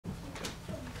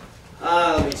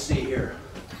here.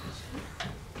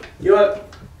 You know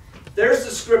what? There's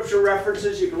the scripture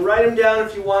references. You can write them down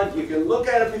if you want. You can look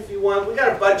at them if you want. We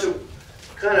got a bunch of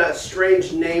kind of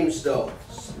strange names though.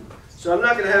 So I'm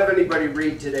not going to have anybody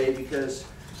read today because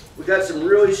we got some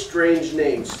really strange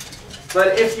names.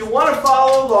 But if you want to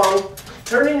follow along,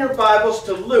 turn in your Bibles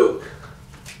to Luke.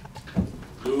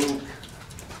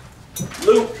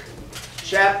 Luke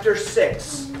chapter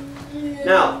 6.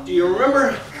 Now, do you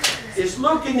remember, is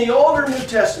Luke in the Old or New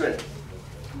Testament?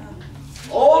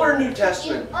 Old or New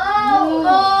Testament?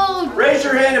 Old. Raise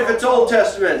your hand if it's Old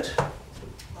Testament.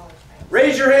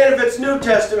 Raise your hand if it's New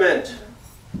Testament.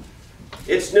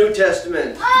 It's New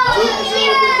Testament. Luke is in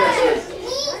the New Testament.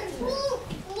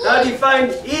 Now, do you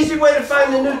find easy way to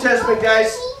find the New Testament,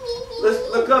 guys? Let's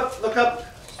look up.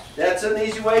 That's an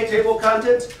easy way. Table of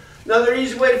contents. Another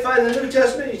easy way to find the New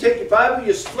Testament. You take your Bible,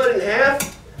 you split it in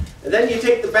half, and then you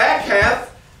take the back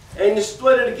half and you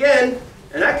split it again.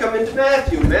 And I come into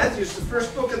Matthew. Matthew's the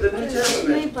first book of the New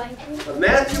Testament. But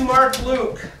Matthew, Mark,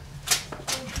 Luke.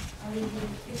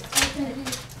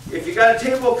 If you got a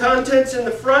table of contents in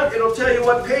the front, it'll tell you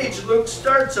what page Luke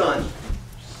starts on.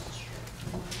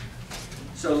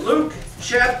 So Luke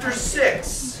chapter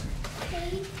 6.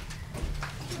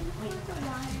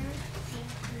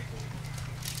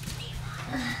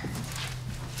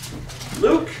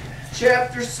 Luke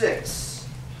chapter 6.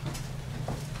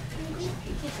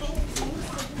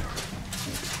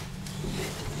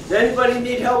 Does anybody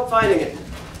need help finding it?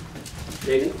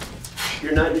 Jaden,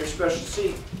 you're not in your special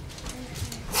seat.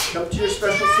 Come to your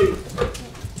special seat.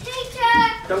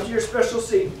 Come to your special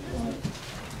seat.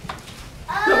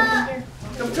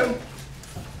 Come.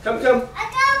 I got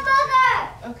a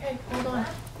booger. Okay, hold on.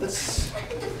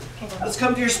 Let's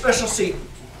come to your special seat.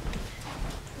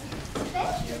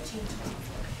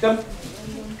 Come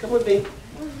with me.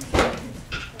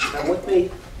 Come with me.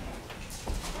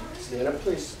 Stand up,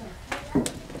 please.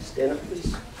 Stand up,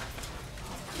 please.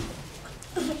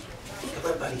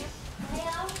 Come on, buddy.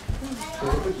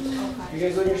 You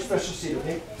guys go in your special seat,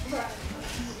 okay?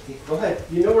 Go ahead.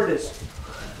 You know where it is.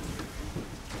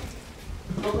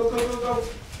 Go.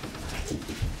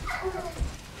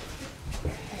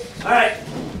 All right.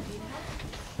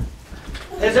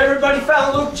 Has everybody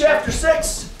found Luke chapter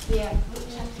 6? Yeah.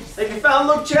 Have you found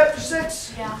Luke chapter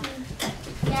 6? Yeah.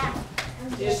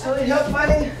 Do you still need help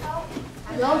finding?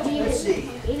 No, Let's see.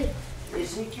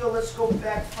 Ezekiel, let's go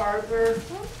back farther.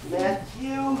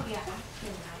 Matthew.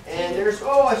 And there's,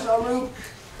 I saw Luke.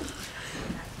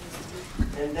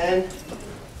 And then,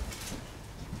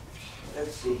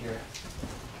 let's see here.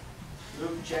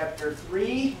 Luke chapter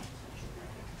 3.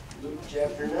 Luke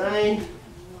chapter 9.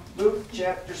 Luke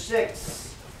chapter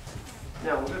 6.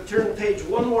 Now, we're going to turn the page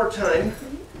one more time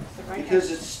because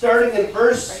it's starting in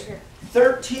verse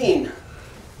 13.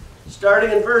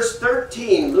 Starting in verse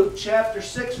 13. Luke chapter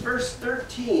 6, verse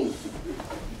 13.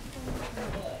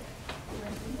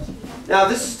 Now,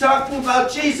 this is talking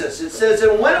about Jesus. It says,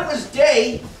 "And when it was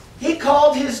day, he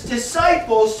called his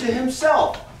disciples to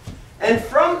himself. And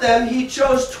from them he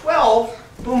chose 12,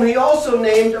 whom he also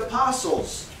named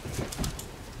apostles."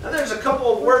 Now, there's a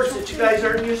couple of words that you guys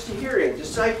aren't used to hearing.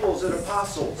 Disciples and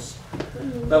apostles.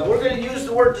 But we're going to use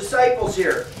the word disciples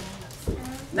here.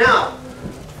 Now,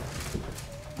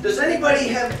 does anybody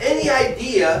have any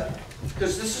idea,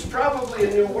 because this is probably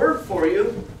a new word for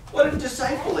you, what a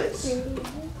disciple is?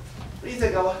 What do you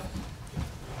think, Ella?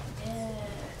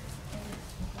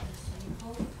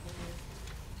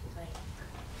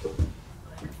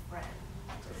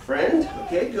 A friend?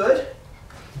 Okay, good.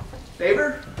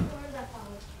 Favor?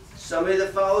 Somebody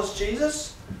that follows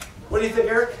Jesus? What do you think,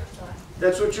 Eric?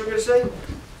 That's what you're going to say?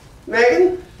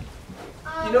 Megan?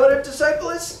 You know what a disciple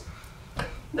is?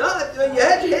 No, you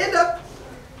had your hand up.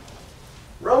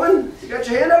 Roman, you got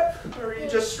your hand up? Or are you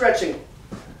just stretching?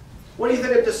 What do you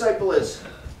think a disciple is?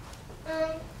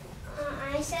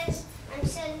 I says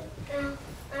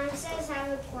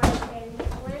have a question.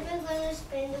 When am I going to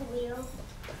spin the wheel?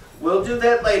 We'll do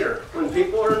that later, when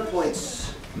people earn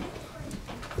points.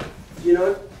 Do you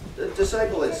know what a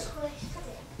disciple is?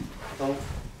 Oh,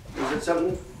 is it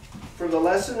something for the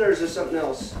lesson, or is it something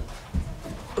else?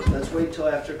 Let's wait till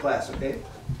after class, okay?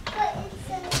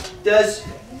 Does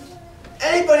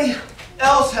anybody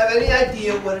else have any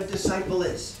idea what a disciple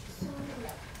is?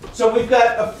 So we've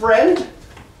got a friend,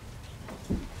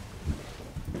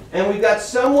 and we've got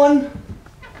someone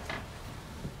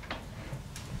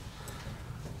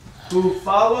who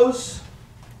follows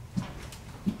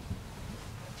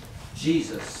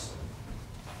Jesus.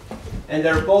 And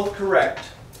they're both correct.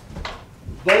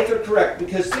 Both are correct,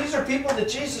 because these are people that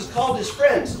Jesus called his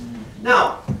friends.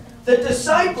 Now, the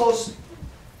disciples,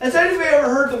 Has anybody ever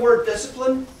heard the word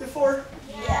discipline before?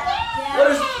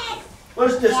 Yeah.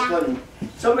 What is discipline?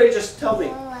 Somebody just tell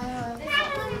me.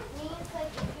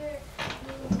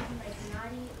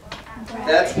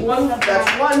 That's one.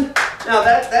 That's one. Now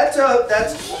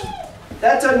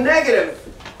that's a negative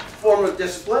form of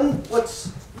discipline.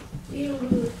 What's Being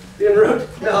rude. being rude?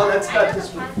 No, that's not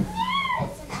discipline.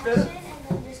 Action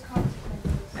and then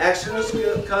Action is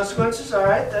just consequences. consequences. All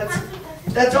right.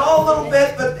 That's all a little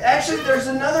bit, but actually there's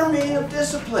another meaning of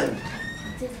discipline.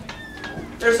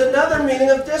 There's another meaning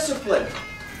of discipline.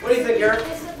 What do you think, Eric?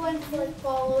 Discipline for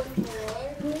following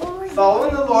the Lord.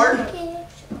 Following the Lord.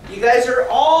 You guys are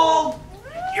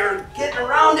you're getting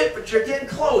around it, but you're getting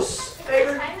close.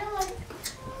 Favorite? Kind of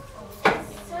like,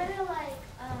 sort of like,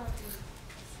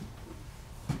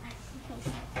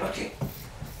 Okay.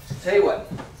 Tell you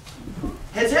what.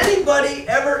 Has anybody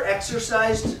ever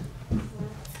exercised?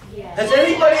 yeah. Has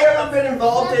anybody ever been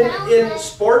involved in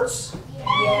sports?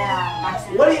 Yeah.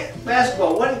 What do you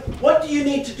basketball? What do you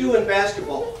need to do in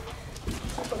basketball?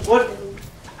 What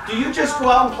do you just go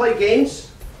out and play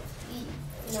games?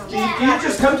 Do you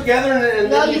just come together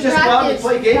and then you just go out and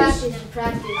play games?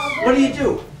 Practice. What do you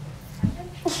do?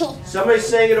 Somebody's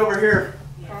saying it over here.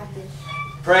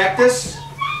 Practice.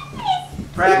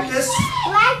 Practice.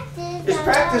 Is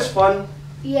practice fun?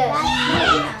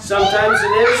 Yes. Sometimes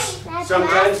it is.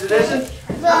 Sometimes it isn't.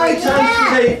 How many times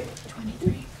do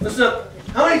they? Listen up.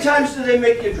 How many times do they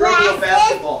make you dribble a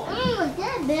basketball? A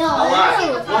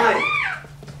lot. Why?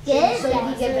 So you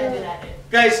can get better at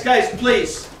it. Guys,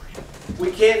 please.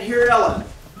 We can't hear Ella.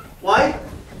 Why?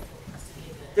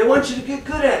 They want you to get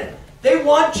good at it. They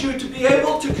want you to be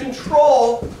able to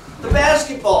control the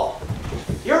basketball.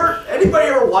 Anybody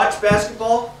ever watch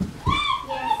basketball?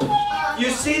 You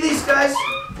see these guys?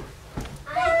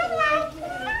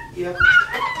 Yeah.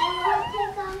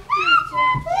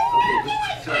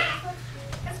 Sorry.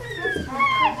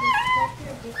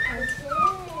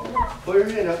 Put your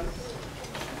hand up.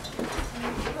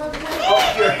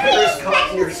 Oh, your hair is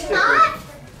caught in your sticker.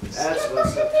 That's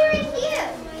what's up.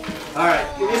 All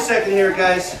right, give me a second here,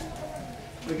 guys.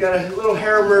 We got a little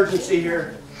hair emergency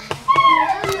here.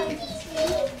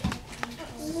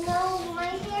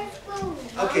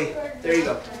 Okay, there you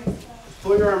go.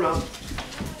 Pull your arm out.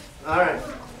 All right.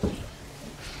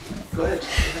 Go ahead.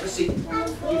 Have a seat. You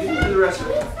can do the rest of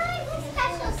it.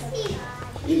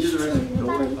 You can do the rest of it. Don't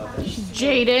worry about that.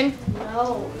 Jaden.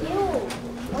 No.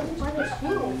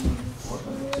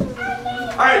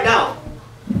 All right, now,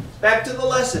 back to the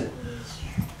lesson.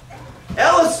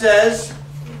 Ella says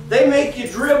they make you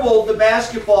dribble the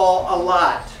basketball a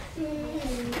lot.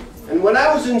 And when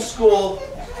I was in school,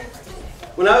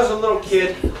 when I was a little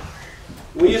kid,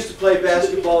 we used to play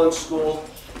basketball in school,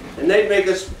 and they'd make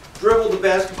us dribble the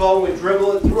basketball, and we'd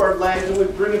dribble it through our legs, and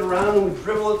we'd bring it around, and we'd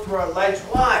dribble it through our legs.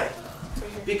 Why?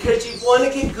 Because you want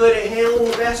to get good at handling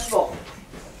the basketball.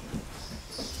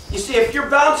 You see, if you're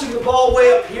bouncing the ball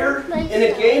way up here in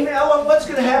a game, Ella, what's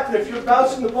going to happen if you're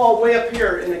bouncing the ball way up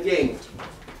here in a game?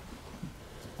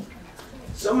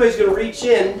 Somebody's going to reach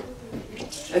in,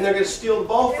 and they're going to steal the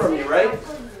ball from you, right?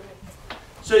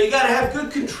 So you got to have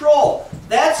good control.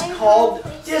 That's called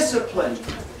discipline.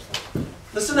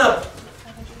 Listen up.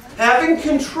 Having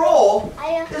control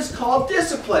is called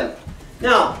discipline.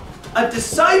 Now, a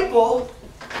disciple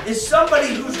is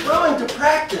somebody who's willing to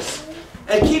practice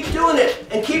and keep doing it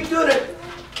and keep doing it.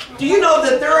 Do you know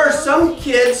that there are some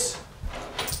kids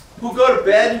who go to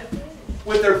bed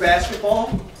with their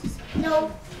basketball?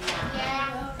 No.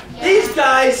 These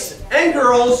guys and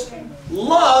girls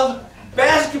love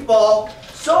basketball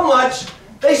so much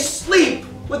they sleep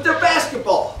with their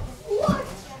basketball.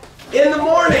 In the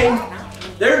morning,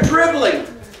 they're dribbling.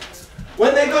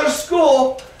 When they go to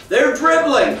school, they're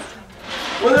dribbling.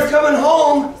 When they're coming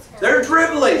home, they're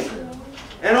dribbling.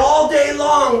 And all day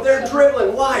long, they're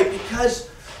dribbling. Why? Because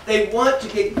they want to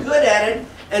get good at it,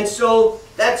 and so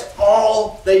that's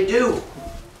all they do.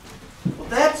 Well,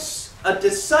 that's a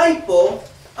disciple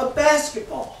of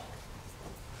basketball.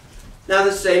 Now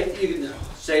the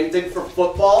same thing for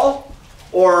football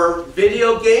or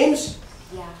video games.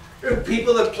 Yeah. There are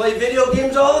people that play video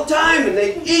games all the time, and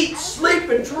they eat, sleep,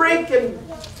 and drink, and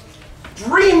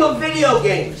dream of video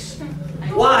games.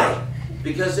 Why?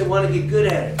 Because they want to get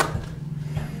good at it.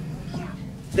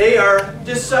 They are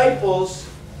disciples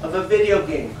of a video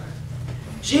game.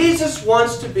 Jesus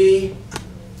wants to be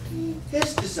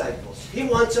his disciples. He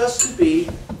wants us to be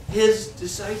his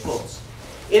disciples.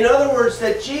 In other words,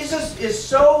 that Jesus is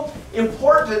so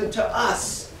important to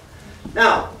us.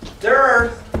 Now,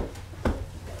 let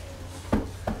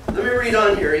me read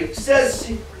on here. He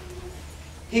says,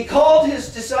 he called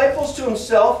his disciples to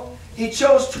himself. he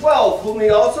chose 12, whom he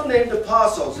also named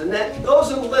apostles. And that goes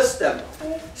and lists them.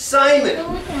 Simon,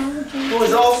 who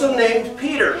was also named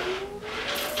Peter.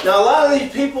 Now, a lot of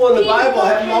these people in the Bible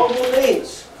have multiple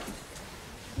names.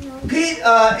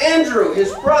 Andrew,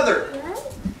 his brother.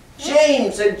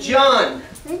 James and John.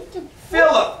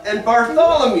 Philip and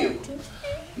Bartholomew.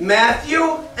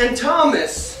 Matthew and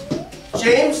Thomas.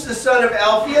 James, the son of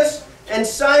Alphaeus, and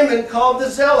Simon, called the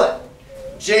Zealot.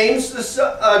 Judas,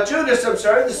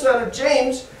 the son of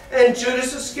James, and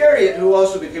Judas Iscariot, who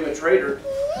also became a traitor.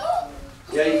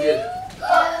 Yeah, he did.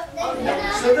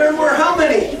 So there were how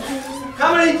many?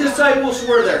 How many disciples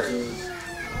were there?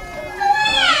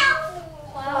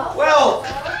 12.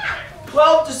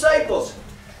 12 disciples.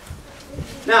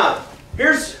 Now,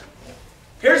 here's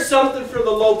something for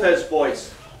the Lopez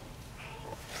boys.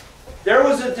 There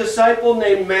was a disciple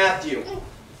named Matthew.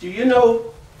 Do you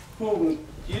know who?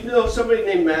 Do you know somebody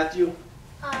named Matthew?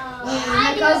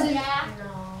 My cousin. No.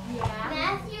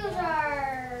 Matthew's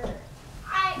our...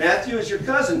 Matthew is your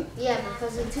cousin. Yeah, my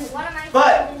cousin too.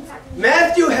 But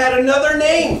Matthew had another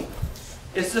name.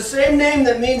 It's the same name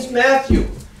that means Matthew.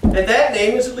 And that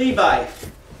name is Levi.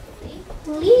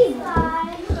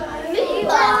 Levi.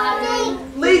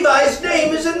 Levi's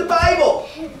name is in the Bible.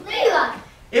 Levi.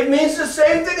 It means the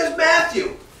same thing as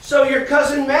Matthew. So your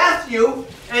cousin Matthew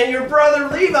and your brother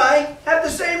Levi have the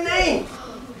same name.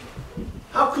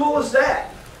 How cool is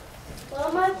that?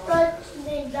 Well, my brother's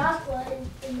named Joshua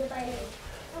in the Bible.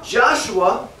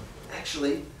 Joshua,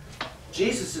 actually,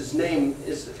 Jesus' name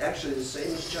is actually the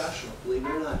same as Joshua, believe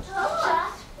it or not.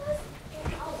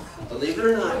 Believe it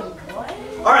or not.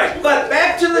 All right, but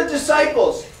back to the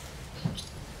disciples.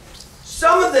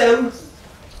 Some of them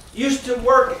used to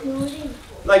work,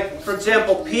 like, for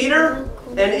example, Peter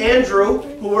and Andrew,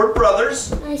 who were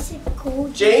brothers.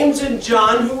 James and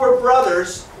John, who were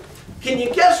brothers. Can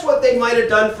you guess what they might have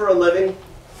done for a living?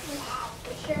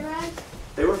 Fisherman.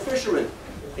 They were fishermen.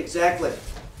 Exactly.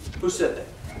 Who said that?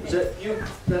 Was it you,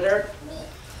 Eric?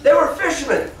 They were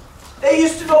fishermen. They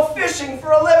used to go fishing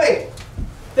for a living.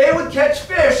 They would catch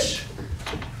fish.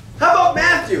 How about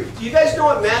Matthew? Do you guys know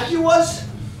what Matthew was?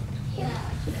 Yeah.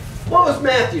 What was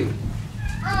Matthew?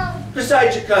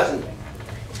 Besides your cousin.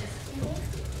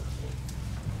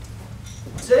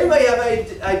 Does anybody have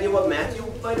any idea what Matthew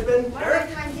might have been? Eric?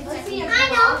 I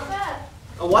know.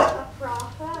 A what? A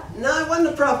prophet. No, it wasn't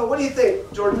a prophet. What do you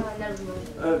think, Jordan?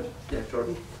 Yeah,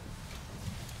 Jordan.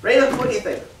 Raina, what do you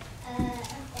think?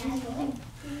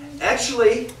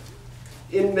 Actually,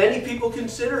 many people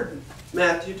considered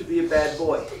Matthew to be a bad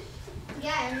boy.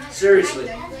 Seriously.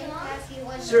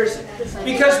 Seriously.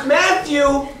 Because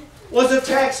Matthew was a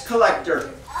tax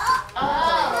collector.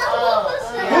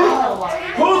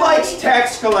 Who likes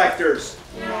tax collectors?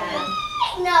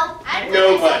 No.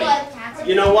 Nobody.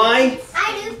 You know why?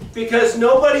 I do. Because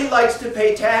nobody likes to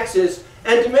pay taxes.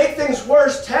 And to make things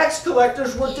worse, tax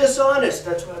collectors were dishonest.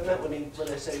 That's what I meant when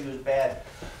I said he was bad.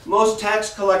 Most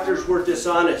tax collectors were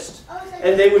dishonest.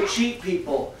 And they would cheat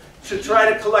people to try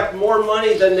to collect more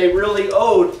money than they really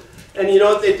owed. And you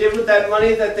know what they did with that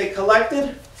money that they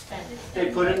collected? They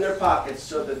put it in their pockets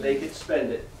so that they could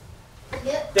spend it.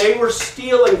 Yep. They were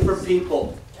stealing from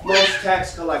people, most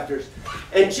tax collectors.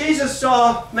 And Jesus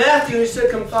saw Matthew, he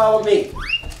said, "Come follow me."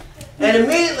 And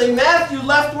immediately Matthew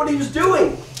left what he was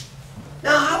doing.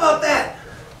 Now, how about that?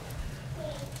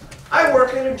 I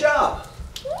work in a job.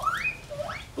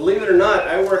 Believe it or not,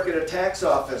 I work at a tax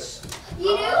office. You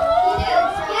do? You do? You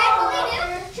actually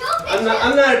do? Show a picture.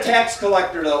 I'm not a tax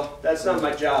collector, though. That's not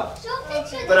my job. Show a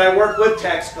picture. But I work with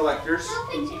tax collectors. Show a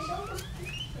picture. Show a picture.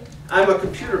 I'm a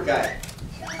computer guy.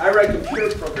 I write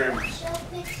computer programs. Show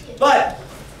a picture. But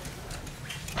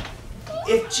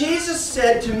if Jesus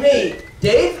said to me,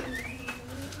 "Dave,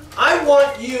 I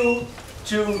want you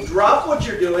to drop what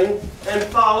you're doing and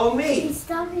follow me,"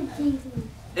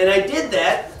 and I did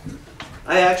that,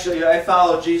 I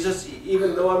followed Jesus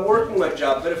even though I'm working my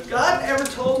job. But if God ever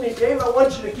told me, "Dave, I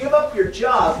want you to give up your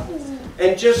job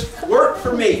and just work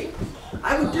for me,"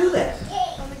 I would do that.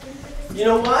 You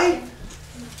know why?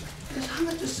 Because I'm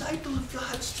a disciple of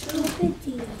God's too.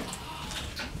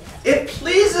 It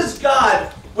pleases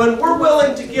God when we're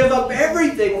willing to give up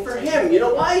everything for Him. You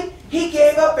know why? He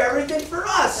gave up everything for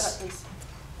us.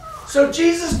 So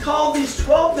Jesus called these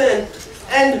 12 men,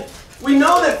 and we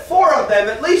know that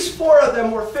at least four of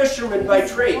them were fishermen by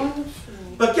trade.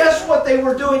 But guess what they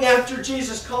were doing after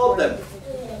Jesus called them?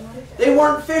 They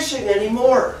weren't fishing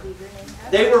anymore.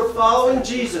 They were following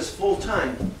Jesus full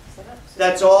time.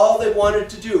 That's all they wanted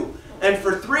to do. And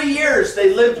for 3 years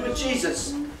they lived with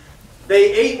Jesus.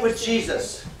 They ate with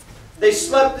Jesus. They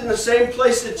slept in the same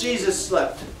place that Jesus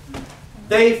slept.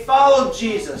 They followed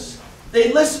Jesus.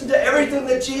 They listened to everything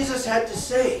that Jesus had to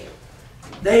say.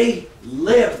 They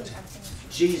lived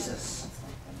Jesus.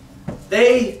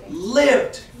 They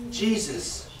lived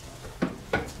Jesus.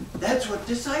 That's what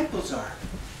disciples are.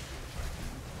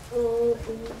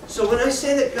 So when I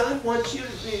say that God wants you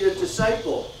to be a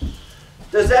disciple,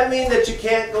 does that mean that you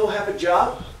can't go have a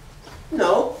job?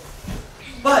 No.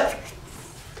 But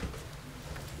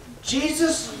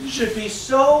Jesus should be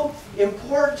so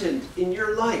important in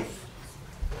your life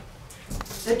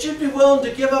that you'd be willing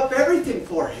to give up everything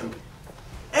for Him.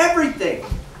 Everything.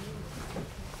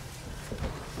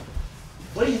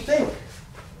 What do you think?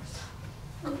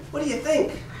 What do you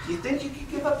think? Do you think you could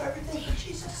give up everything for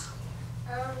Jesus?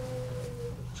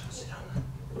 Sit down.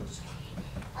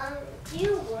 Do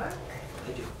you work?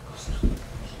 I do. Go sit down.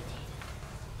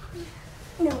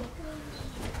 No.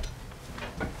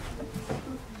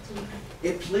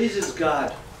 It pleases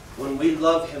God when we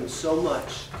love Him so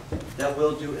much that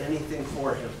we'll do anything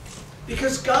for Him.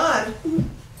 Because God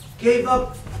gave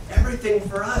up everything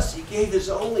for us. He gave His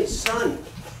only Son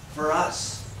for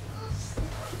us.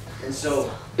 And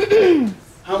so,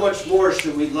 how much more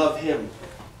should we love Him?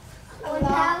 1,000,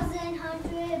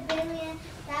 100, billion,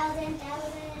 1,000,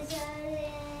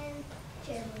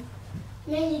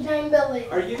 99 billion.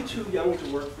 Are you too young to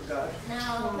work for God?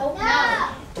 No. Nope. No.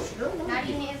 Not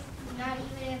even if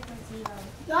it's zero.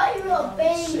 Not even a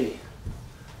Let's baby. see.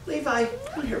 Levi,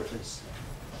 come here, please.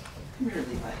 Come here,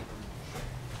 Levi.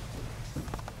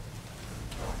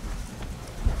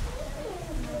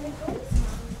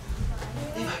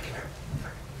 Levi, come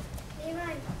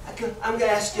here. I'm going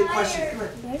to ask you a question. Come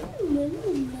here.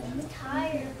 I'm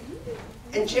tired.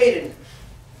 And Jaden.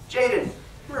 Jaden,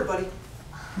 come here, buddy.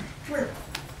 Come here.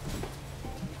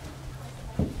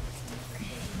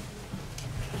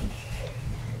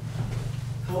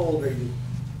 How old are you?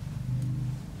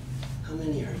 How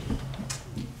many are you?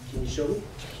 Can you show me?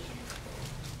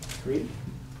 3?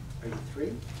 Are you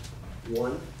 3?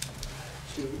 1,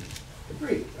 2,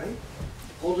 3, right?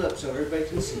 Hold it up so everybody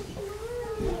can see.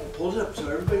 Hold it up so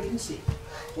everybody can see.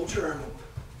 Hold your arm up.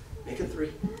 Make it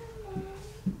 3.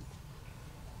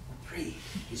 3.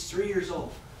 He's 3 years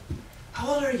old.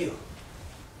 How old are you?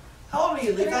 How old are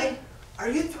you, Levi? Are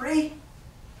you 3?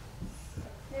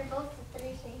 They're both the 3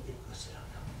 things. Go sit down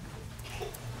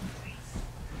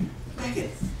now. Megan.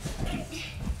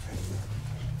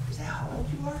 Is that how old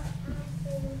you are?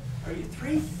 Are you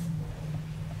 3?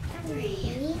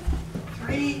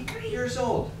 3 years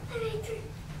old.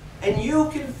 And you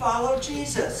can follow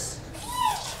Jesus.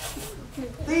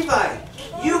 Levi,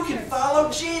 you can follow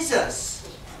Jesus.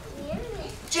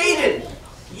 Jaden,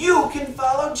 you can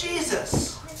follow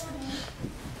Jesus.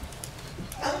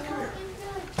 Ella, come here.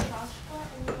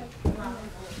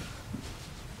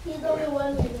 He's only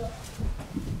 1 year old.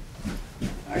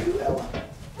 Are you Ella?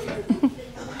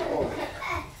 How old?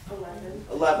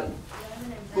 11.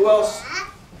 Who else?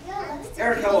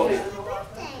 Eric, how old are you?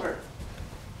 Where?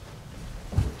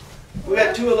 We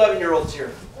got 2 11-year-olds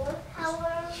here. How old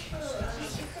are you?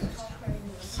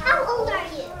 How old are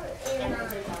you?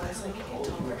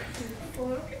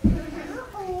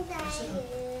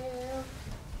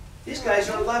 These guys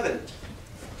are 11.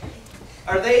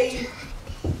 Are they?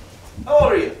 How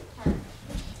old are you?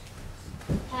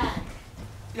 10.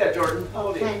 Yeah, Jordan. How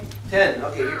old are you? 10.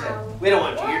 Okay, you're 10. We don't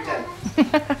want you. You're 10.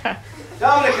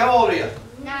 Dominic, how old are you?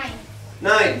 9.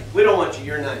 9. We don't want you.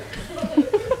 You're 9.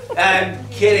 I'm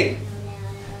kidding.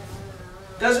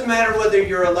 Doesn't matter whether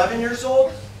you're 11 years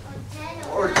old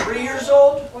or 3 years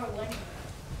old.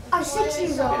 Or 6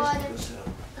 years old. Go sit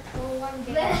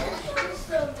down.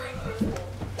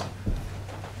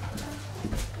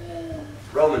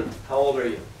 Roman, how old are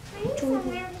you?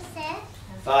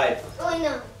 5. Oh,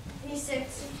 no. He's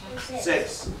 6.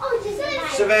 6. Oh, this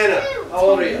is Savannah, how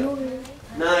old are you?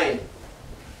 9.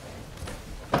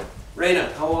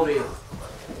 Raina, how old are you?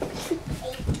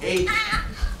 8.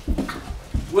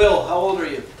 Will, how old are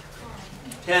you?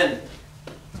 10.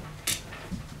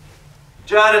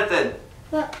 Jonathan,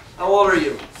 What? how old are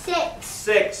you? 6.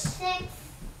 6. 6.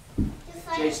 Just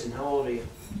like Jason, how old are you?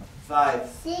 5.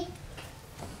 6.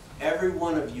 Every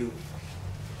one of you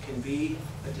can be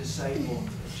a disciple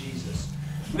of Jesus.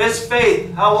 Miss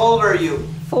Faith, how old are you?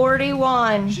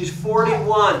 41. She's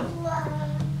 41.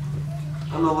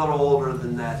 I'm a little older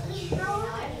than that.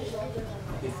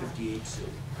 I'll be 58 soon.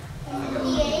 I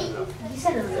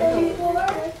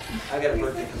got a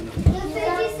birthday coming up. You're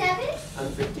 57?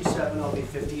 I'm 57, I'll be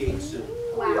 58 soon.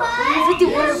 Wow.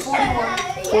 51 or 41?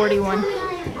 41.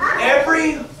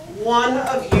 Every one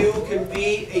of you can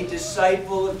be a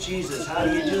disciple of Jesus. How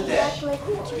do you do that?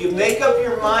 You make up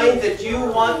your mind that you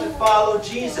want to follow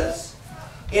Jesus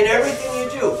in everything you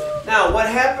do. Now,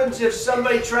 happens if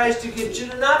somebody tries to get you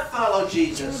to not follow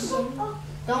Jesus?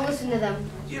 Don't listen to them.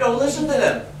 You don't listen to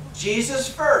them. Jesus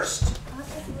first.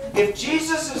 If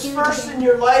Jesus is first in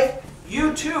your life,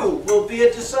 you too will be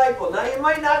a disciple. Now you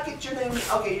might not get your name,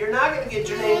 okay, you're not going to get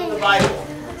your name in the Bible,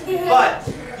 but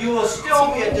you will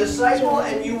still be a disciple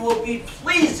and you will be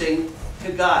pleasing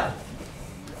to God.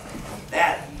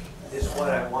 That is what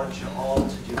I want you all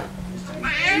to do, is to be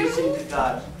pleasing to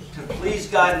God, to please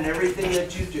God in everything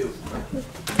that you do.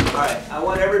 All right, I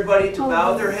want everybody to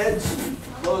bow their heads,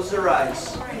 close their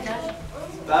eyes.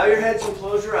 Bow your heads and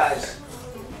close your eyes.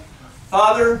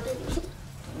 Father,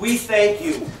 we thank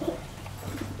you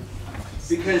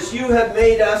because you have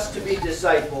made us to be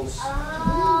disciples.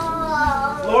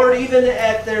 Lord, even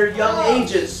at their young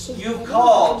ages, you've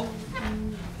called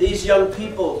these young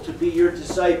people to be your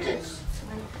disciples.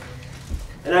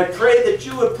 And I pray that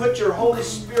you would put your Holy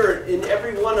Spirit in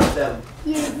every one of them,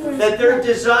 that their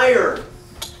desire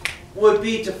would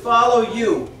be to follow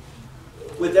you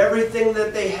with everything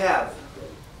that they have,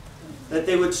 that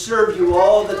they would serve you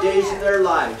all the days of their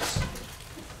lives.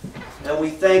 And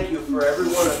we thank you for every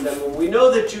one of them. And we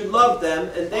know that you love them,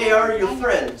 and they are your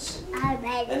friends,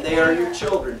 and they are your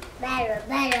children.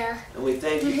 And we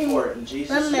thank you for it in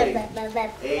Jesus' name.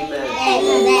 Amen.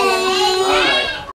 All right.